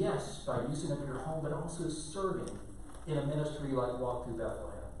 is yes, by using up your home, but also serving in a ministry like Walk Through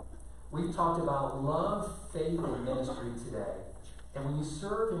Bethlehem. We've talked about love, faith, and ministry today. And when you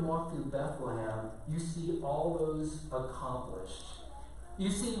serve and walk through Bethlehem, you see all those accomplished. You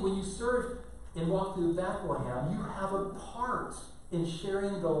see, when you serve and walk through Bethlehem, you have a part in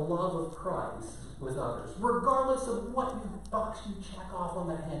sharing the love of Christ with others, regardless of what box you check off on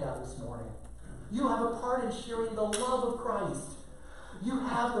that handout this morning. You have a part in sharing the love of Christ. You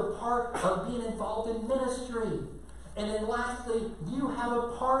have the part of being involved in ministry. And then lastly, you have a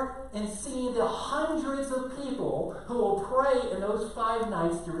part in seeing the hundreds of people who will pray in those 5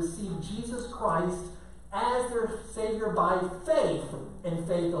 nights to receive Jesus Christ as their Savior by faith and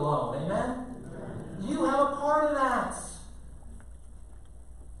faith alone. Amen? You have a part in that.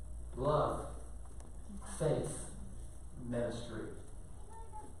 Love, faith, ministry.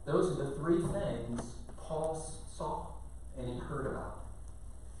 Those are the 3 things Paul saw and he heard about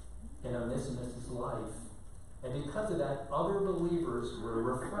in Onesimus' life. And because of that, other believers were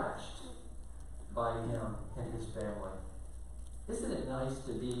refreshed by him and his family. Isn't it nice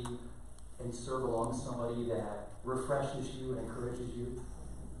to be and serve along somebody that refreshes you and encourages you?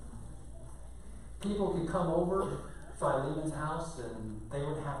 People could come over Philemon's house and they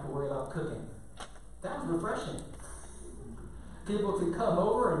wouldn't have to worry about cooking. That was refreshing. People could come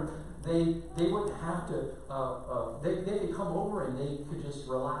over and they wouldn't have to, they could come over and they could just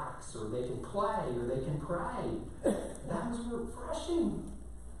relax, or they could play, or they can pray. That was refreshing.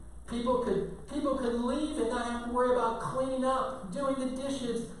 People could leave and not have to worry about cleaning up, doing the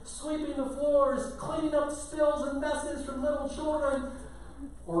dishes, sweeping the floors, cleaning up spills and messes from little children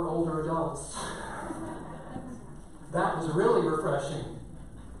or older adults. That was really refreshing.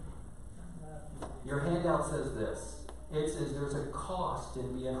 Your handout says this. It says there's a cost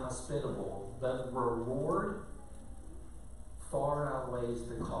in being hospitable, but the reward far outweighs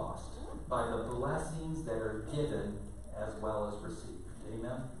the cost by the blessings that are given as well as received.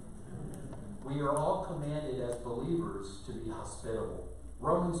 Amen? We are all commanded as believers to be hospitable.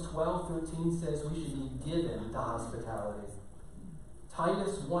 Romans 12:13 says we should be given to hospitality.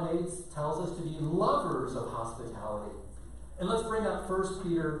 Titus 1:8 tells us to be lovers of hospitality. And let's bring up 1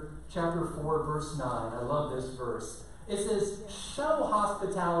 Peter chapter 4, verse 9. I love this verse. It says, show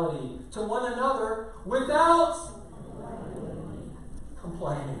hospitality to one another without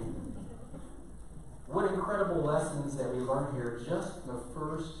complaining. What incredible lessons that we learn here just in the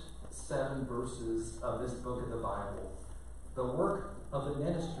first 7 verses of this book of the Bible. The work of the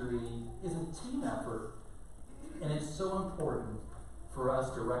ministry is a team effort, and it's so important for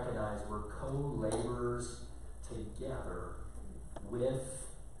us to recognize we're co-laborers together with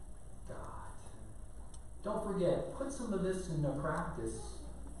God. Don't forget, put some of this into practice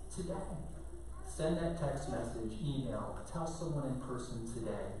today. Send that text message, email, tell someone in person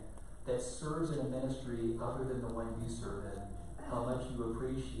today that serves in a ministry other than the one you serve in, how much you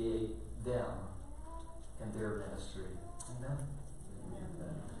appreciate them and their ministry. Amen?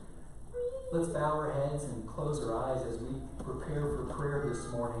 Let's bow our heads and close our eyes as we prepare for prayer this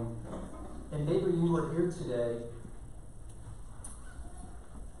morning. And maybe you were here today,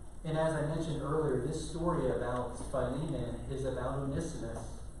 and as I mentioned earlier, this story about Philemon is about Onesimus.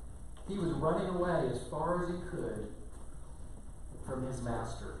 He was running away as far as he could from his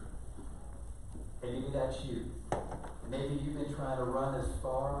master. And maybe that's you. Maybe you've been trying to run as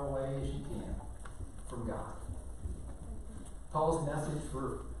far away as you can from God. Paul's message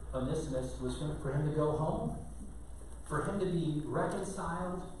for Onesimus was for him to go home, for him to be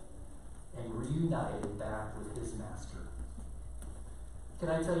reconciled and reunited back with his master. Can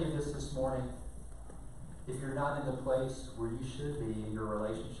I tell you this morning? If you're not in the place where you should be in your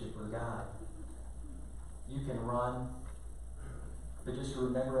relationship with God, you can run, but just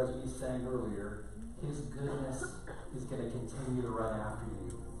remember, as we sang earlier, His goodness is going to continue to run after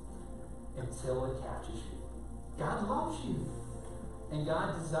you until it catches you. God loves you, and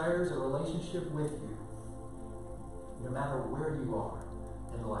God desires a relationship with you, no matter where you are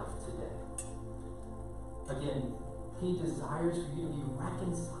in life today. Again, He desires for you to be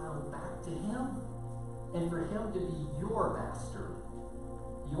reconciled back to Him, and for Him to be your master,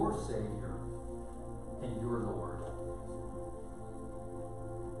 your Savior, and your Lord.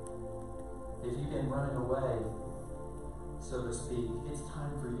 If you've been running away, so to speak, it's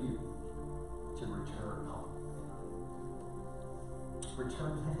time for you to return home.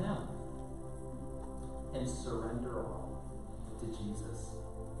 Return to Him and surrender all to Jesus.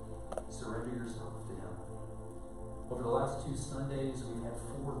 Surrender yourself to Him. Over the last 2 Sundays, we've had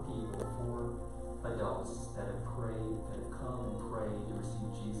 4 people, 4 adults that have prayed, that have come and prayed to receive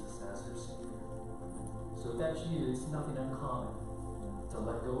Jesus as their Savior. So if that's you, it's nothing uncommon to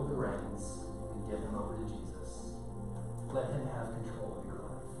let go of the reins and give them over to Jesus. Let Him have control of your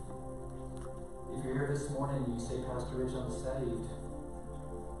life. If you're here this morning and you say, Pastor Rich, I'm saved,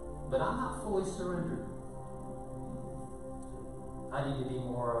 but I'm not fully surrendered. I need to be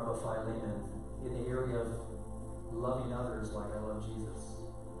more of a Philemon in the area of loving others like I love Jesus.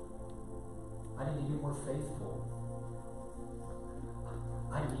 I need to be more faithful.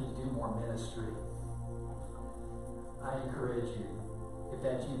 I need to do more ministry. I encourage you, if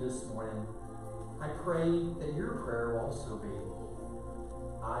that's you this morning, I pray that your prayer will also be,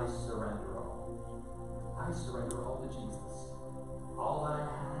 I surrender all. I surrender all to Jesus. All that I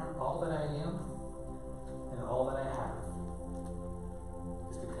have, all that I am, and all that I have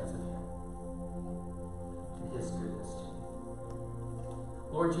is because of Him and His goodness to me.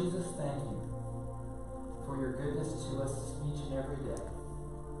 Lord Jesus, thank you for your goodness to us each and every day.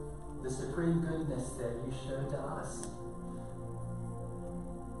 The supreme goodness that you showed to us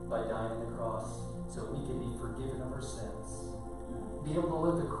by dying on the cross so we can be forgiven of our sins. Be able to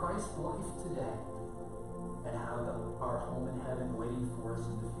live the Christ life today and have our home in heaven waiting for us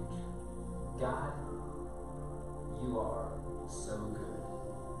in the future. God, you are so good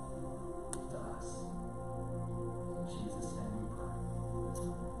to us. In Jesus' name we pray.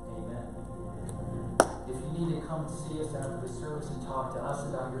 Amen. If you need to come see us after the service and talk to us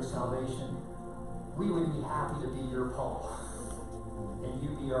about your salvation, we would be happy to be your Paul and you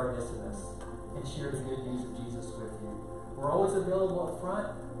be our Onesimus and share the good news of Jesus with you. We're always available up front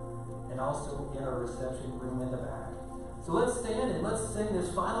and also in our reception room in the back. So let's stand and let's sing this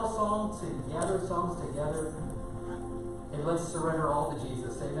final song together, and let's surrender all to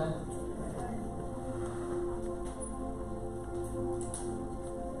Jesus. Amen.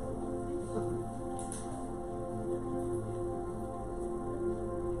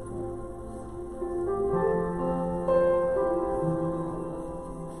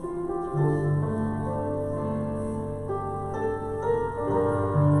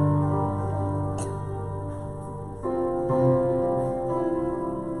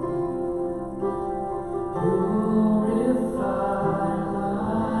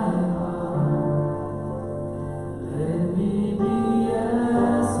 Let me be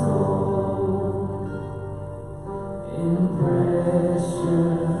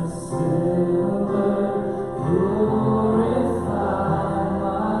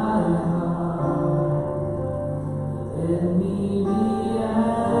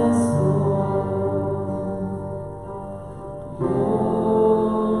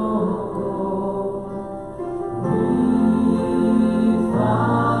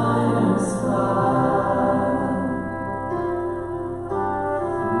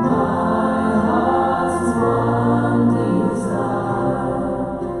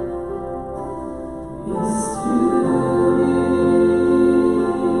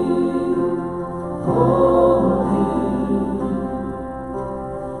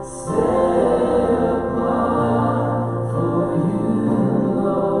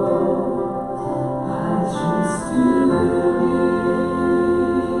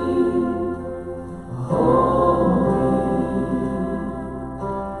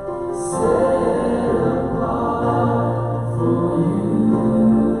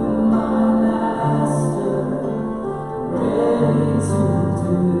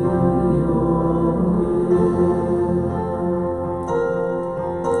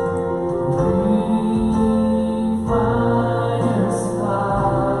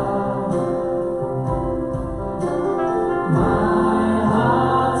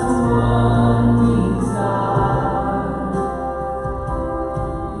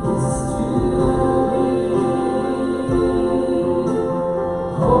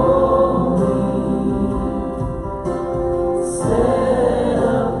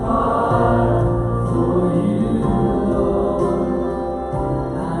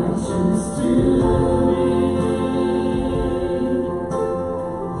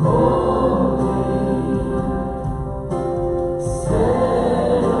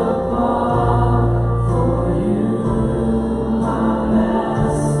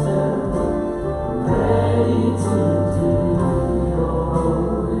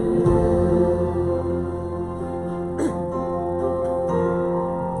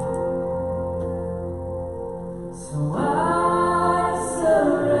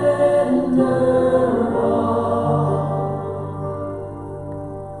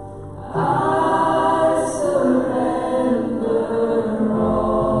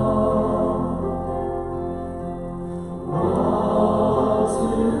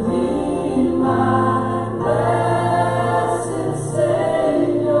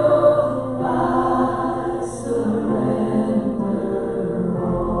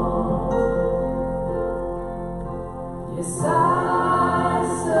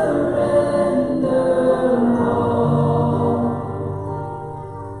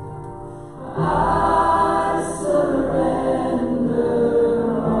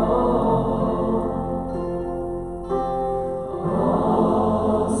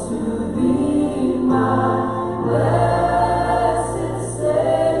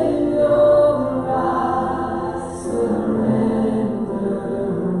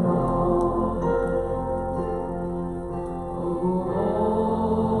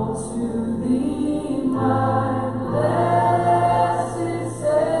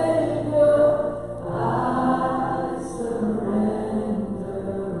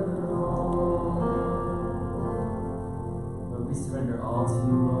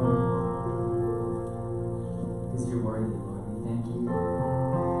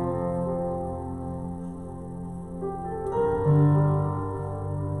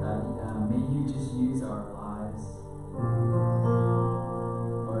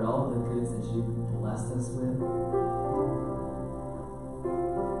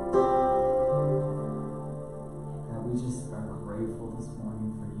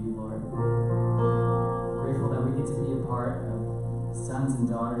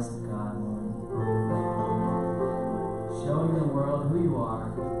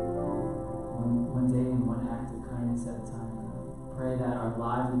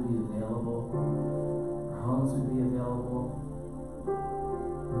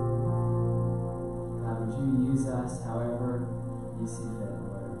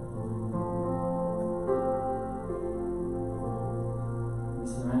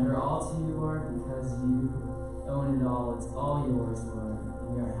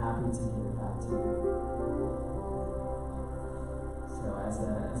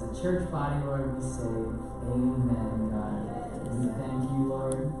Church body, Lord, we say, amen, God. We thank you,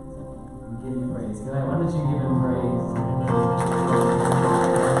 Lord. We give you praise. God, why don't you give him praise?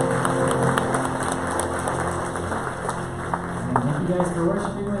 And thank you guys for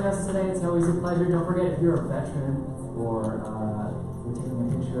worshiping with us today. It's always a pleasure. Don't forget, if you're a veteran or we're taking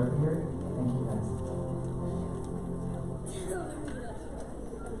a picture up here, thank you guys.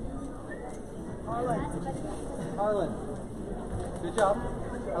 Harlan, good job.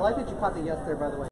 I like that you caught the yes there, by the way.